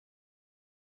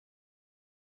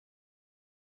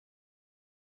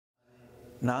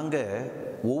நாங்கள்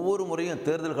ஒவ்வொரு முறையும்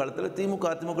தேர்தல் காலத்தில் திமுக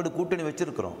அதிமுக கூட்டணி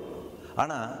வச்சுருக்கிறோம்.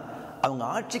 ஆனால் அவங்க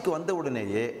ஆட்சிக்கு வந்த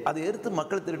உடனேயே அதை எதிர்த்து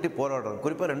மக்கள் திரட்டி போராடுறோம்.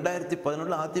 குறிப்பாக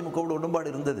 2011 அதிமுகவோட உடன்பாடு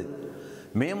இருந்தது.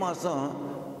 மே மாதம்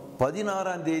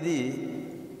 16ஆம் தேதி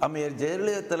அம்மையார்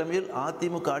ஜெயலலிதா தலைமையில்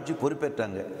அதிமுக ஆட்சி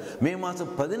பொறுப்பேற்றாங்க. மே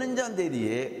மாதம் 15ஆம்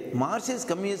தேதியே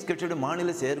மார்க்சிஸ்ட் கம்யூனிஸ்ட் கட்சியோட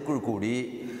மாநில செயற்குழு கூடி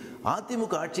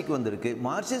அதிமுக ஆட்சிக்கு வந்திருக்கு.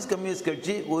 மார்க்சிஸ்ட் கம்யூனிஸ்ட்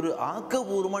கட்சி ஒரு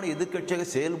ஆக்கப்பூர்வமான எதிர்க்கட்சியாக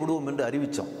செயல்படுவோம் என்று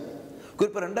அறிவித்தோம்.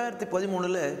 குறிப்பாக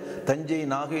 2013 தஞ்சை,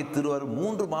 நாகை, திருவாரூர்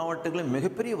 3 மாவட்டங்களில்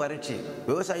மிகப்பெரிய வறட்சி,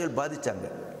 விவசாயிகள் பாதித்தாங்க.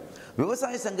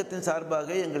 விவசாய சங்கத்தின் சார்பாக,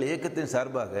 எங்கள் இயக்கத்தின்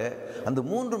சார்பாக அந்த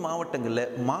 3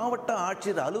 மாவட்டங்களில் மாவட்ட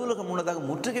ஆட்சியர் அலுவலகம் முன்னதாக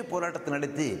முற்றுகை போராட்டத்தை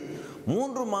நடத்தி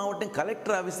 3 மாவட்டம்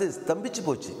கலெக்டர் ஆஃபீஸு ஸ்தம்பிச்சு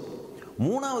போச்சு.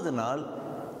 3ஆவது நாள்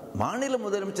மாநில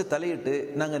முதலமைச்சர் தலையிட்டு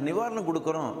நாங்கள் நிவாரணம்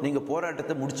கொடுக்குறோம், நீங்கள்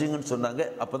போராட்டத்தை முடிச்சிங்கன்னு சொன்னாங்க.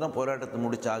 அப்போ தான் போராட்டத்தை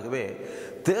முடிச்சாகவே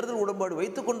தேர்தல் உடன்பாடு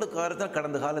வைத்துக்கொண்ட காரணத்தால்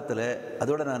கடந்த காலத்தில்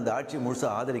அதோட நான் அந்த ஆட்சியை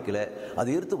முழுசாக ஆதரிக்கலை. அதை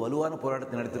எதிர்த்து வலுவான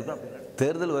போராட்டத்தை நடத்திருக்கோம்.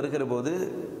 தேர்தல் வருகிற போது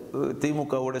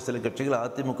திமுகவோட சில கட்சிகள்,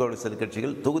 அதிமுகவோட சில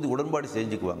கட்சிகள் தொகுதி உடன்பாடு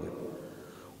செஞ்சுக்குவாங்க.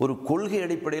 ஒரு கொள்கை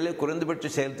அடிப்படையில்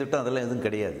குறைந்தபட்ச செயல் திட்டம் அதெல்லாம் எதுவும்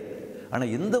கிடையாது.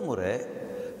 ஆனால் இந்த முறை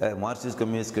மார்க்சிஸ்ட்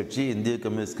கம்யூனிஸ்ட் கட்சி, இந்திய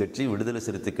கம்யூனிஸ்ட் கட்சி, விடுதலை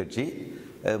சிறுத்தை கட்சி,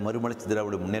 மறுமலர்ச்சி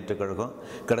திராவிட முன்னேற்ற கழகம்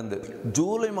கடந்த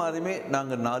ஜூலை மாதமே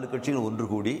நாங்கள் 4 கட்சிகள் ஒன்று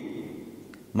கூடி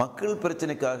மக்கள்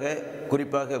பிரச்சனைக்காக,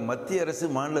 குறிப்பாக மத்திய அரசு,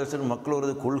 மாநில அரசு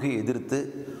மக்களோட கொள்கையை எதிர்த்து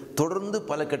தொடர்ந்து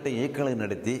பல கட்ட இயக்கங்களை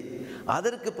நடத்தி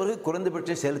அதற்கு பிறகு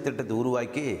குறைந்தபட்ச செயல் திட்டத்தை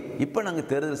உருவாக்கி இப்போ நாங்கள்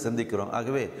தேர்தல் சந்திக்கிறோம்.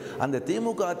 ஆகவே அந்த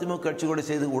திமுக அதிமுக கட்சிகளோடு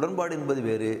செய்த உடன்பாடு என்பது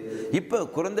வேறு. இப்போ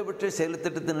குறைந்தபட்ச செயல்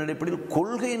திட்டத்தின் அடிப்படையில்,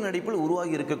 கொள்கையின் அடிப்படையில்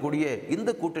உருவாகி இருக்கக்கூடிய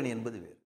இந்த கூட்டணி என்பது வேறு.